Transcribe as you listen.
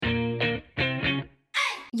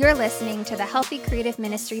You're listening to the Healthy Creative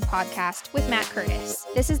Ministry podcast with Matt Curtis.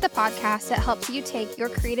 This is the podcast that helps you take your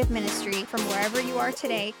creative ministry from wherever you are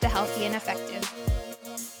today to healthy and effective.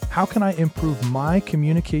 How can I improve my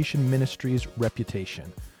communication ministry's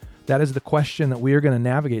reputation? That is the question that we are going to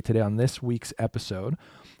navigate today on this week's episode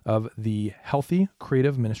of the Healthy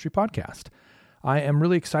Creative Ministry podcast. I am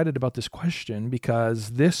really excited about this question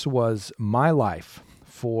because this was my life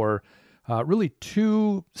for really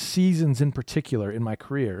 2 seasons in particular in my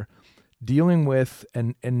career, dealing with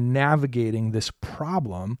and navigating this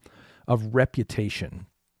problem of reputation.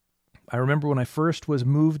 I remember when I first was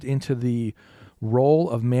moved into the role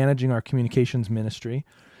of managing our communications ministry,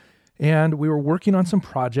 and we were working on some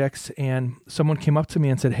projects, and someone came up to me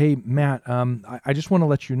and said, "Hey, Matt, I just want to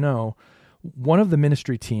let you know, one of the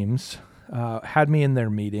ministry teams had me in their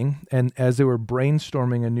meeting, and as they were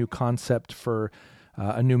brainstorming a new concept for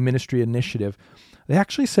a new ministry initiative, they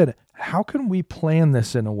actually said, how can we plan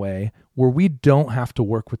this in a way where we don't have to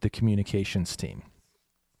work with the communications team?"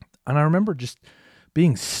 And I remember just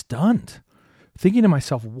being stunned, thinking to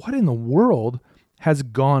myself, what in the world has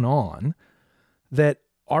gone on that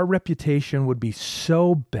our reputation would be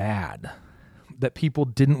so bad that people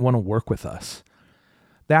didn't want to work with us?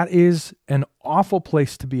 That is an awful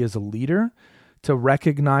place to be as a leader, to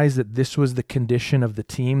recognize that this was the condition of the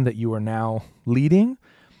team that you are now leading.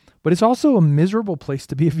 But it's also a miserable place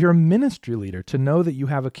to be if you're a ministry leader, to know that you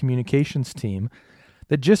have a communications team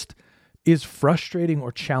that just is frustrating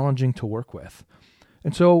or challenging to work with.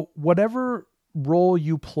 And so whatever role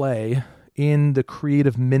you play in the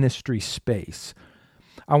creative ministry space,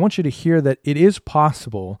 I want you to hear that it is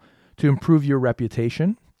possible to improve your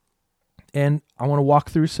reputation. And I want to walk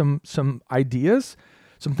through some ideas,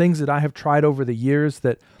 some things that I have tried over the years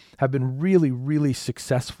that have been really, really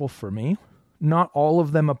successful for me. Not all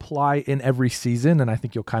of them apply in every season, and I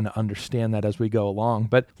think you'll kind of understand that as we go along.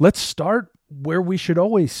 But let's start where we should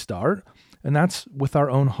always start, and that's with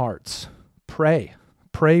our own hearts. Pray.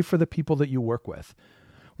 Pray for the people that you work with.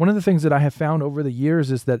 One of the things that I have found over the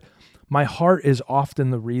years is that my heart is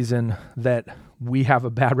often the reason that we have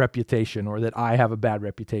a bad reputation, or that I have a bad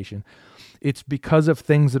reputation. It's because of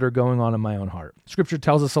things that are going on in my own heart. Scripture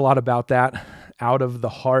tells us a lot about that. Out of the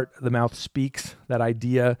heart, the mouth speaks. That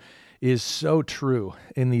idea is so true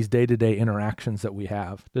in these day-to-day interactions that we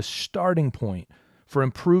have. The starting point for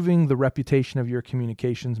improving the reputation of your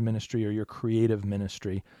communications ministry or your creative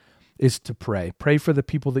ministry is to pray. Pray for the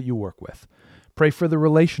people that you work with. Pray for the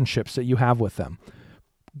relationships that you have with them.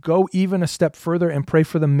 Go even a step further and pray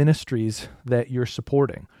for the ministries that you're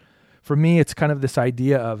supporting. For me, it's kind of this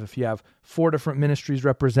idea of, if you have 4 different ministries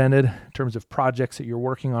represented in terms of projects that you're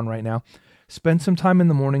working on right now, spend some time in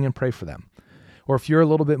the morning and pray for them. Or if you're a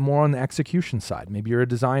little bit more on the execution side, maybe you're a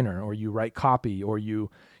designer, or you write copy, or you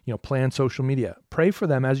plan social media, pray for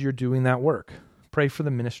them as you're doing that work. Pray for the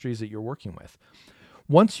ministries that you're working with.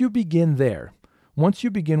 Once you begin there, once you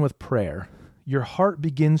begin with prayer, your heart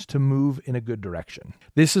begins to move in a good direction.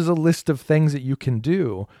 This is a list of things that you can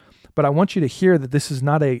do, but I want you to hear that this is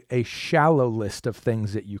not a shallow list of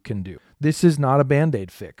things that you can do. This is not a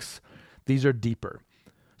Band-Aid fix. These are deeper.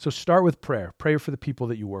 So start with prayer. Pray for the people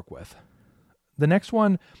that you work with. The next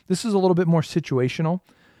one, this is a little bit more situational.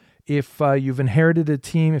 If you've inherited a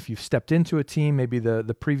team, if you've stepped into a team, maybe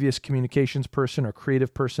the previous communications person or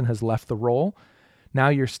creative person has left the role. Now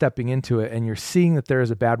you're stepping into it and you're seeing that there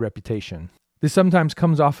is a bad reputation. This sometimes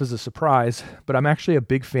comes off as a surprise, but I'm actually a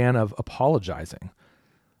big fan of apologizing.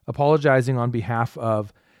 Apologizing on behalf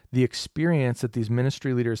of the experience that these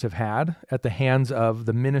ministry leaders have had at the hands of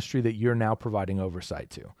the ministry that you're now providing oversight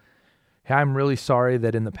to. Hey, I'm really sorry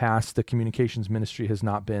that in the past the communications ministry has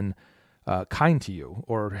not been kind to you,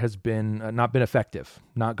 or has been not been effective,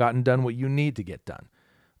 not gotten done what you need to get done.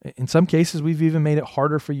 In some cases, we've even made it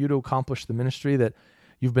harder for you to accomplish the ministry that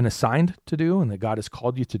you've been assigned to do and that God has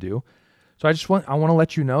called you to do. So I want to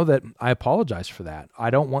let you know that I apologize for that. I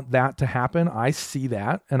don't want that to happen. I see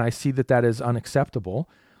that, and I see that that is unacceptable,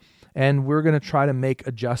 and we're going to try to make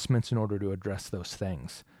adjustments in order to address those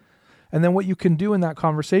things. And then what you can do in that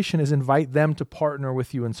conversation is invite them to partner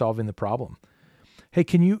with you in solving the problem. Hey,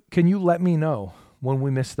 can you let me know when we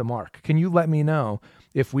miss the mark? Can you let me know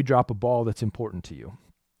if we drop a ball that's important to you?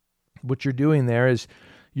 What you're doing there is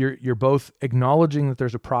you're both acknowledging that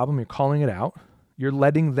there's a problem, you're calling it out, you're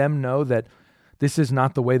letting them know that this is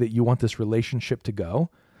not the way that you want this relationship to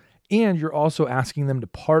go, and you're also asking them to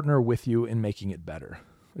partner with you in making it better.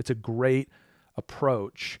 It's a great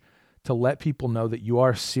approach to let people know that you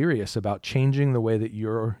are serious about changing the way that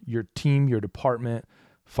your team, your department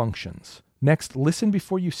functions. Next, listen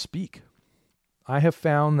before you speak. I have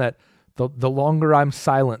found that The longer I'm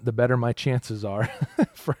silent, the better my chances are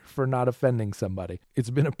for not offending somebody.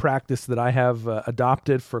 It's been a practice that I have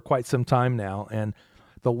adopted for quite some time now, and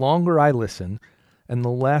the longer I listen and the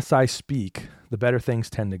less I speak, the better things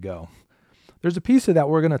tend to go. There's a piece of that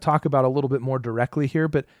we're going to talk about a little bit more directly here,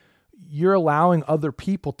 but you're allowing other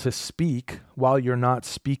people to speak while you're not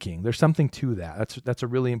speaking. There's something to that. That's a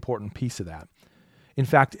really important piece of that. In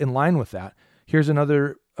fact, in line with that, here's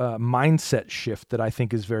another mindset shift that I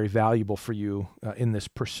think is very valuable for you in this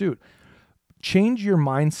pursuit. Change your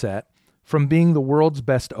mindset from being the world's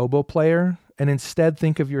best oboe player and instead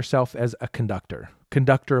think of yourself as a conductor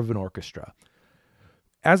of an orchestra.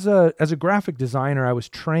 As a graphic designer, I was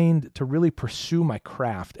trained to really pursue my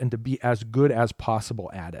craft and to be as good as possible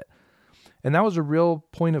at it. And that was a real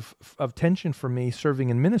point of tension for me serving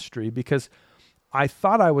in ministry, because I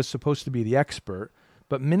thought I was supposed to be the expert,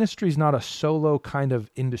 but ministry is not a solo kind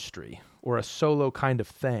of industry or a solo kind of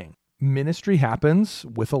thing. Ministry happens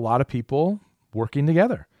with a lot of people working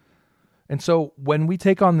together. And so when we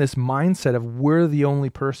take on this mindset of we're the only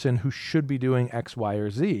person who should be doing X, Y, or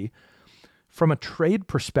Z, from a trade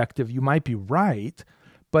perspective, you might be right,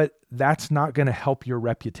 but that's not going to help your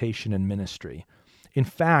reputation in ministry. In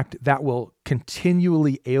fact, that will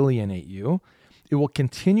continually alienate you. It will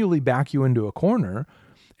continually back you into a corner,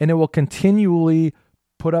 and it will continually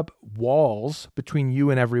put up walls between you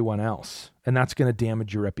and everyone else. And that's going to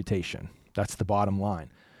damage your reputation. That's the bottom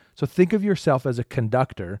line. So think of yourself as a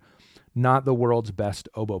conductor, not the world's best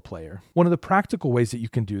oboe player. One of the practical ways that you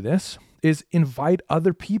can do this is invite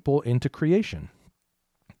other people into creation.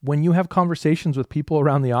 When you have conversations with people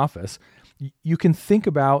around the office, you can think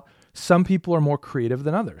about some people are more creative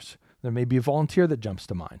than others. There may be a volunteer that jumps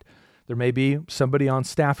to mind. There may be somebody on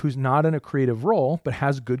staff who's not in a creative role, but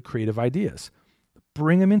has good creative ideas.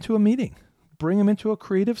 Bring them into a meeting. Bring them into a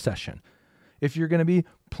creative session. If you're going to be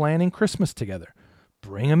planning Christmas together,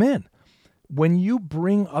 bring them in. When you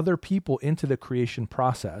bring other people into the creation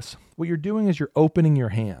process, what you're doing is you're opening your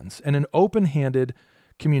hands. And an open-handed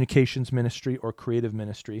communications ministry or creative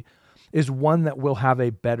ministry is one that will have a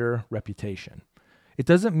better reputation. It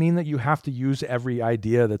doesn't mean that you have to use every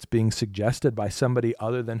idea that's being suggested by somebody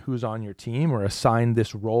other than who's on your team or assigned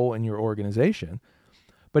this role in your organization.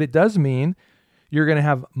 But it does mean you're going to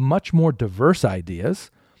have much more diverse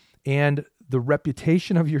ideas, and the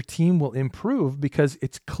reputation of your team will improve because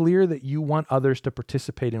it's clear that you want others to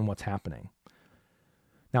participate in what's happening.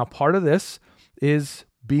 Now, part of this is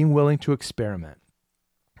being willing to experiment.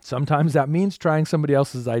 Sometimes that means trying somebody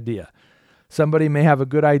else's idea. Somebody may have a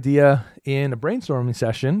good idea in a brainstorming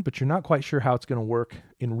session, but you're not quite sure how it's going to work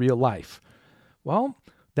in real life. Well,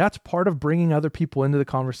 that's part of bringing other people into the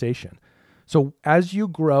conversation. So as you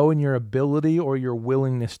grow in your ability or your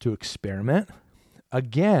willingness to experiment,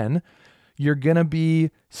 again, you're going to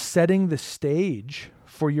be setting the stage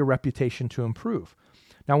for your reputation to improve.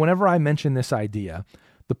 Now, whenever I mention this idea,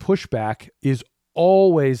 the pushback is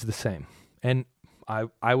always the same. And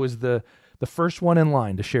I was the first one in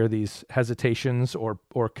line to share these hesitations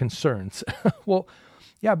or concerns. Well,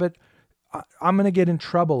 yeah, but I'm going to get in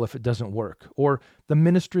trouble if it doesn't work. Or the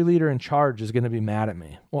ministry leader in charge is going to be mad at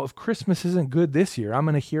me. Well, if Christmas isn't good this year, I'm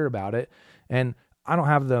going to hear about it. And I don't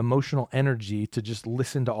have the emotional energy to just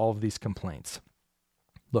listen to all of these complaints.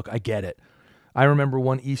 Look, I get it. I remember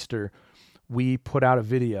one Easter, we put out a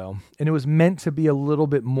video, and it was meant to be a little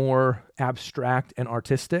bit more abstract and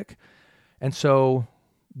artistic. And so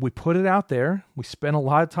we put it out there. We spent a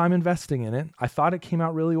lot of time investing in it. I thought it came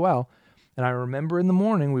out really well. And I remember in the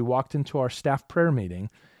morning, we walked into our staff prayer meeting,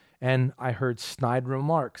 and I heard snide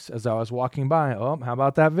remarks as I was walking by. Oh, how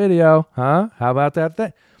about that video? Huh? How about that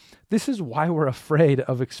thing? This is why we're afraid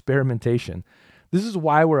of experimentation. This is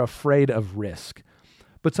why we're afraid of risk.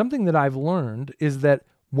 But something that I've learned is that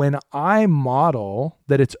when I model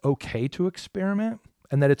that it's okay to experiment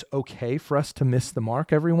and that it's okay for us to miss the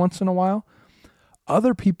mark every once in a while,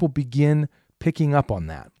 other people begin picking up on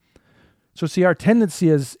that. So see, our tendency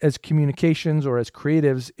as communications or as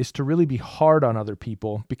creatives is to really be hard on other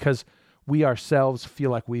people because we ourselves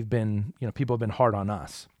feel like people have been hard on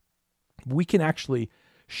us. We can actually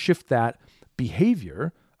shift that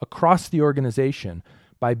behavior across the organization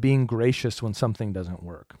by being gracious when something doesn't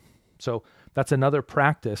work. So that's another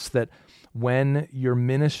practice that when your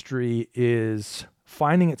ministry is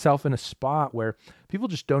finding itself in a spot where people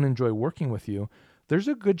just don't enjoy working with you, there's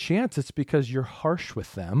a good chance it's because you're harsh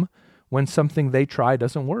with them when something they try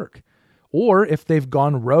doesn't work. Or if they've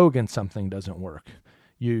gone rogue and something doesn't work,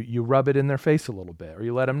 you rub it in their face a little bit, or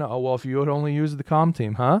you let them know, oh, well, if you had only used the comm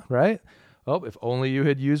team, huh? Right? Oh, if only you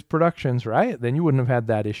had used productions, right? Then you wouldn't have had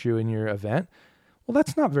that issue in your event. Well,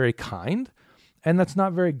 that's not very kind. And that's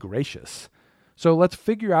not very gracious. So let's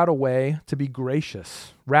figure out a way to be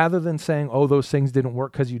gracious. Rather than saying, oh, those things didn't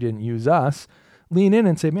work because you didn't use us, lean in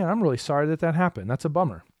and say, man, I'm really sorry that happened. That's a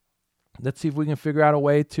bummer. Let's see if we can figure out a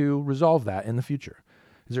way to resolve that in the future.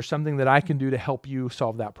 Is there something that I can do to help you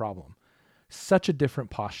solve that problem? Such a different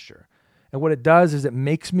posture. And what it does is it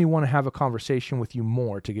makes me want to have a conversation with you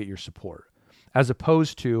more to get your support, as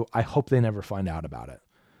opposed to, I hope they never find out about it.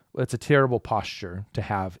 It's a terrible posture to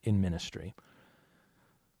have in ministry.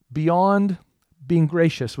 Beyond being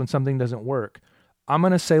gracious when something doesn't work, I'm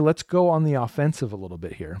going to say, let's go on the offensive a little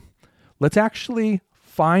bit here. Let's actually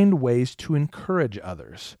find ways to encourage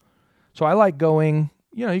others. So I like going,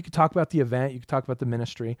 you could talk about the event, you could talk about the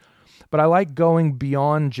ministry, but I like going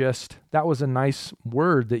beyond just, that was a nice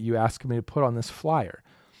word that you asked me to put on this flyer.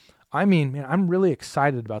 I mean, man, I'm really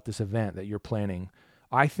excited about this event that you're planning.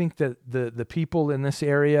 I think that the people in this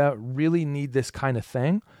area really need this kind of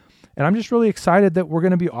thing. And I'm just really excited that we're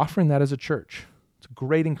going to be offering that as a church. It's a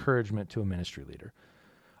great encouragement to a ministry leader.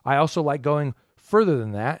 I also like going further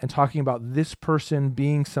than that and talking about this person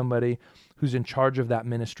being somebody who's in charge of that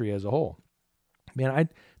ministry as a whole. Man,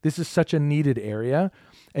 this is such a needed area,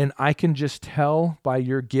 and I can just tell by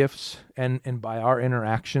your gifts and by our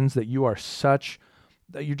interactions that you're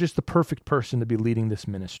just the perfect person to be leading this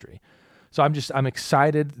ministry. So I'm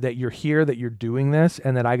excited that you're here, that you're doing this,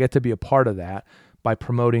 and that I get to be a part of that by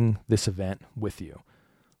promoting this event with you.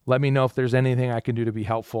 Let me know if there's anything I can do to be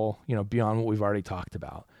helpful, beyond what we've already talked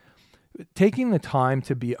about. Taking the time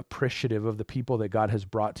to be appreciative of the people that God has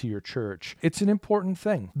brought to your church, it's an important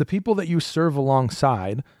thing. The people that you serve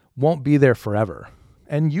alongside won't be there forever,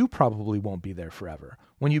 and you probably won't be there forever.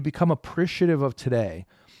 When you become appreciative of today,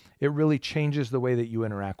 it really changes the way that you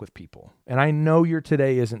interact with people. And I know your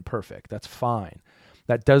today isn't perfect. That's fine.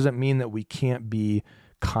 That doesn't mean that we can't be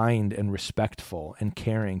kind and respectful and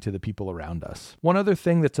caring to the people around us. One other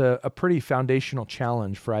thing that's a pretty foundational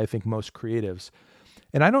challenge for, I think, most creatives,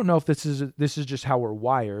 and I don't know if this is just how we're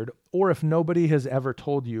wired, or if nobody has ever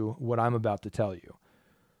told you what I'm about to tell you,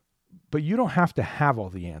 but you don't have to have all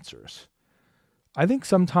the answers. I think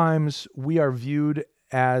sometimes we are viewed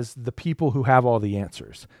as the people who have all the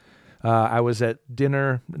answers. I was at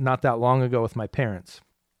dinner not that long ago with my parents.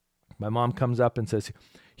 My mom comes up and says,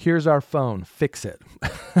 "Here's our phone, fix it."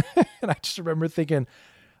 And I just remember thinking,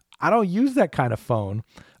 I don't use that kind of phone.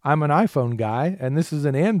 I'm an iPhone guy, and this is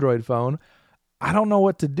an Android phone. I don't know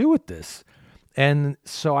what to do with this. And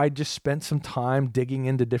so I just spent some time digging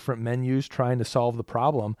into different menus, trying to solve the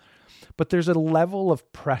problem. But there's a level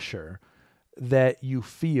of pressure that you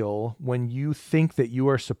feel when you think that you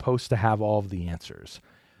are supposed to have all of the answers.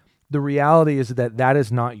 The reality is that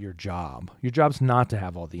is not your job. Your job's not to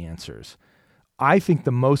have all the answers. I think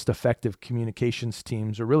the most effective communications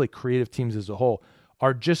teams, or really creative teams as a whole,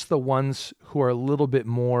 are just the ones who are a little bit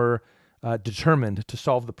more determined to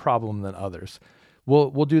solve the problem than others.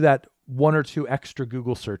 We'll do that one or two extra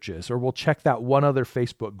Google searches, or we'll check that one other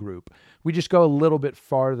Facebook group. We just go a little bit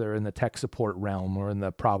farther in the tech support realm or in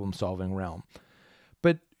the problem solving realm.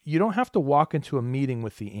 But you don't have to walk into a meeting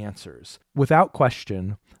with the answers. Without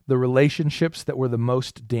question, the relationships that were the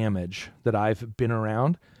most damaged that I've been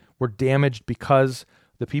around were damaged because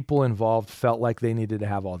the people involved felt like they needed to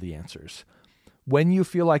have all the answers. When you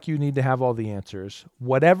feel like you need to have all the answers,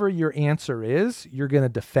 whatever your answer is, you're going to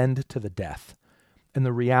defend to the death. And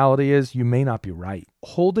the reality is you may not be right.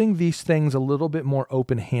 Holding these things a little bit more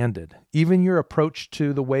open-handed, even your approach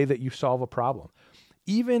to the way that you solve a problem,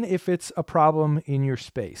 even if it's a problem in your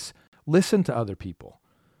space, listen to other people.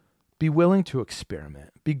 Be willing to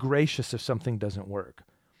experiment. Be gracious if something doesn't work.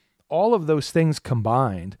 All of those things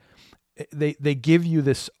combined, they give you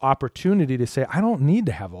this opportunity to say, I don't need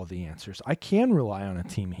to have all the answers. I can rely on a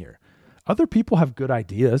team here. Other people have good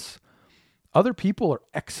ideas. Other people are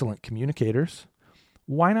excellent communicators.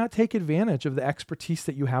 Why not take advantage of the expertise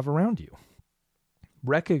that you have around you?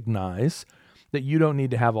 Recognize that you don't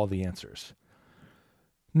need to have all the answers.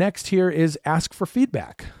 Next here is ask for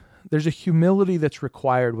feedback. There's a humility that's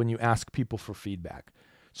required when you ask people for feedback.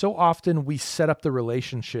 So often we set up the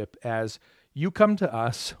relationship as you come to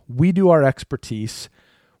us, we do our expertise,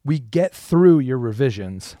 we get through your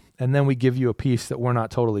revisions, and then we give you a piece that we're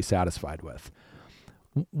not totally satisfied with.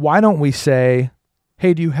 Why don't we say,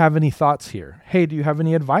 hey, do you have any thoughts here? Hey, do you have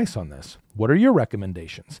any advice on this? What are your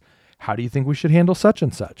recommendations? How do you think we should handle such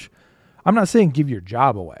and such? I'm not saying give your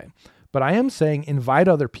job away, but I am saying invite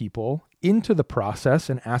other people into the process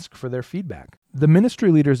and ask for their feedback. The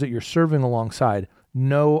ministry leaders that you're serving alongside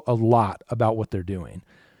know a lot about what they're doing.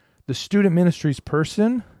 The student ministries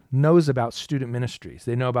person knows about student ministries.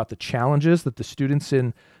 They know about the challenges that the students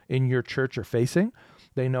in your church are facing.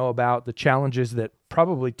 They know about the challenges that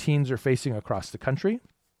probably teens are facing across the country.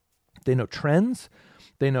 They know trends.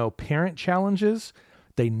 They know parent challenges.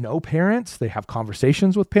 They know parents. They have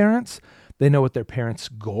conversations with parents. They know what their parents'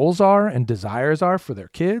 goals are and desires are for their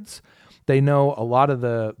kids. They know a lot of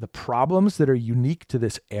the problems that are unique to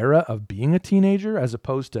this era of being a teenager as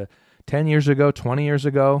opposed to 10 years ago, 20 years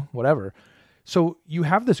ago, whatever. So you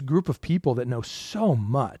have this group of people that know so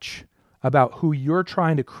much about who you're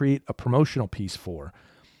trying to create a promotional piece for.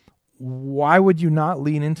 Why would you not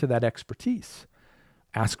lean into that expertise?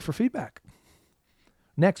 Ask for feedback.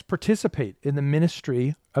 Next, participate in the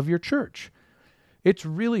ministry of your church. It's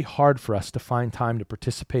really hard for us to find time to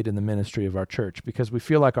participate in the ministry of our church because we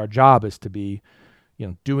feel like our job is to be,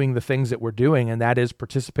 doing the things that we're doing, and that is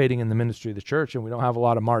participating in the ministry of the church, and we don't have a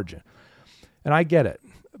lot of margin. And I get it.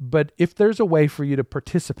 But if there's a way for you to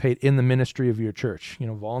participate in the ministry of your church,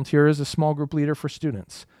 volunteer as a small group leader for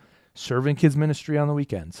students, serve in kids ministry on the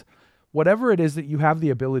weekends, whatever it is that you have the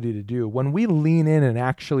ability to do, when we lean in and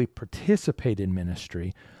actually participate in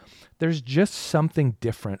ministry, there's just something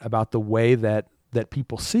different about the way that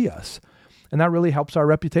people see us. And that really helps our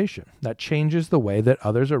reputation. That changes the way that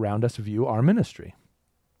others around us view our ministry.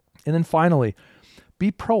 And then finally,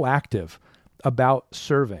 be proactive about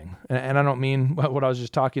serving. And I don't mean what I was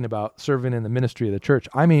just talking about, serving in the ministry of the church.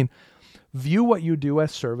 I mean, view what you do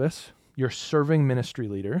as service. You're serving ministry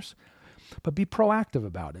leaders, but be proactive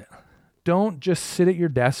about it. Don't just sit at your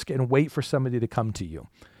desk and wait for somebody to come to you.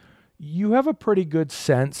 You have a pretty good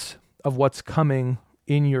sense of what's coming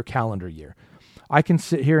in your calendar year. I can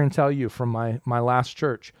sit here and tell you from my last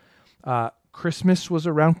church, Christmas was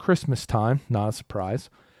around Christmas time, not a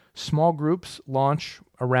surprise. Small groups launch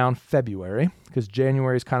around February because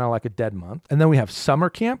January is kind of like a dead month. And then we have summer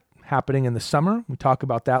camp happening in the summer. We talk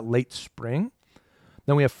about that late spring.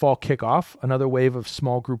 Then we have fall kickoff. Another wave of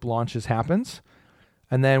small group launches happens.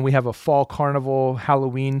 And then we have a fall carnival,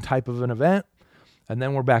 Halloween type of an event. And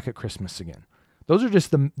then we're back at Christmas again. Those are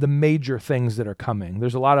just the major things that are coming.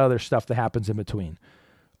 There's a lot of other stuff that happens in between.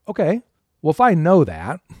 Okay, well, if I know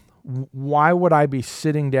that, why would I be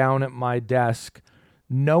sitting down at my desk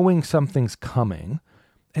knowing something's coming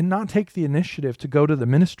and not take the initiative to go to the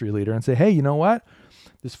ministry leader and say, hey, you know what?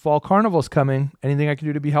 This fall carnival's coming. Anything I can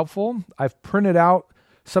do to be helpful? I've printed out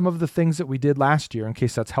some of the things that we did last year in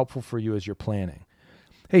case that's helpful for you as you're planning.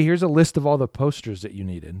 Hey, here's a list of all the posters that you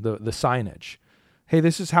needed, the signage. Hey,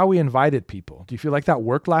 this is how we invited people. Do you feel like that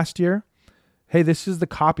worked last year? Hey, this is the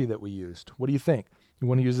copy that we used. What do you think? You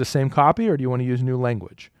want to use the same copy or do you want to use new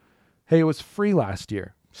language? Hey, it was free last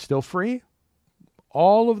year. Still free?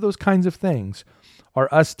 All of those kinds of things are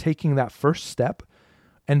us taking that first step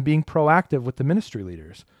and being proactive with the ministry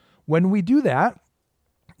leaders. When we do that,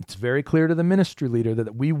 it's very clear to the ministry leader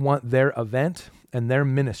that we want their event and their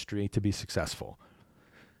ministry to be successful.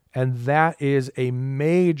 And that is a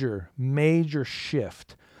major, major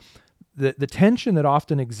shift. The tension that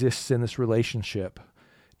often exists in this relationship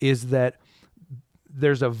is that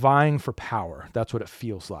there's a vying for power. That's what it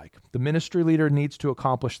feels like. The ministry leader needs to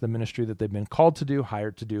accomplish the ministry that they've been called to do,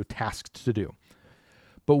 hired to do, tasked to do.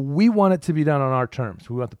 But we want it to be done on our terms.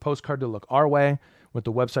 We want the postcard to look our way. We want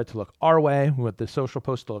the website to look our way. We want the social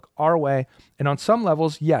post to look our way. And on some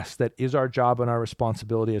levels, yes, that is our job and our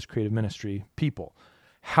responsibility as creative ministry people.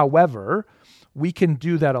 However, we can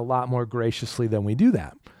do that a lot more graciously than we do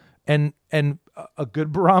that. And a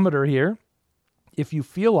good barometer here, if you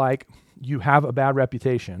feel like you have a bad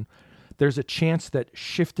reputation, there's a chance that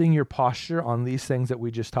shifting your posture on these things that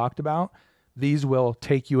we just talked about, these will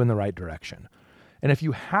take you in the right direction. And if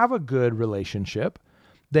you have a good relationship,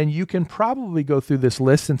 then you can probably go through this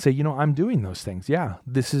list and say, I'm doing those things. Yeah,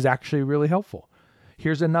 this is actually really helpful.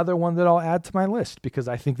 Here's another one that I'll add to my list because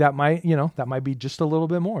I think that might be just a little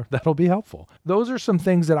bit more. That'll be helpful. Those are some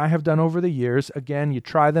things that I have done over the years. Again, you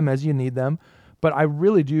try them as you need them, but I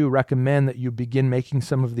really do recommend that you begin making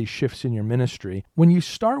some of these shifts in your ministry. When you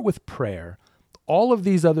start with prayer, all of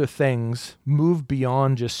these other things move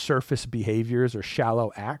beyond just surface behaviors or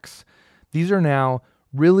shallow acts. These are now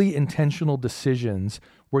really intentional decisions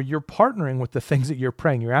where you're partnering with the things that you're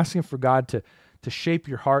praying. You're asking for God to shape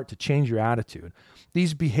your heart, to change your attitude.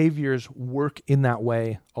 These behaviors work in that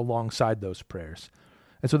way alongside those prayers.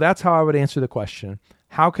 And so that's how I would answer the question,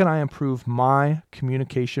 how can I improve my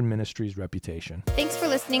communication ministry's reputation? Thanks for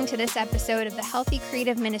listening to this episode of the Healthy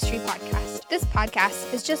Creative Ministry Podcast. This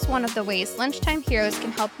podcast is just one of the ways Lunchtime Heroes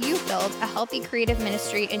can help you build a healthy creative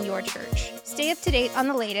ministry in your church. Stay up to date on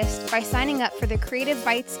the latest by signing up for the Creative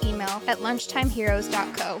Bites email at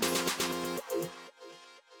lunchtimeheroes.co.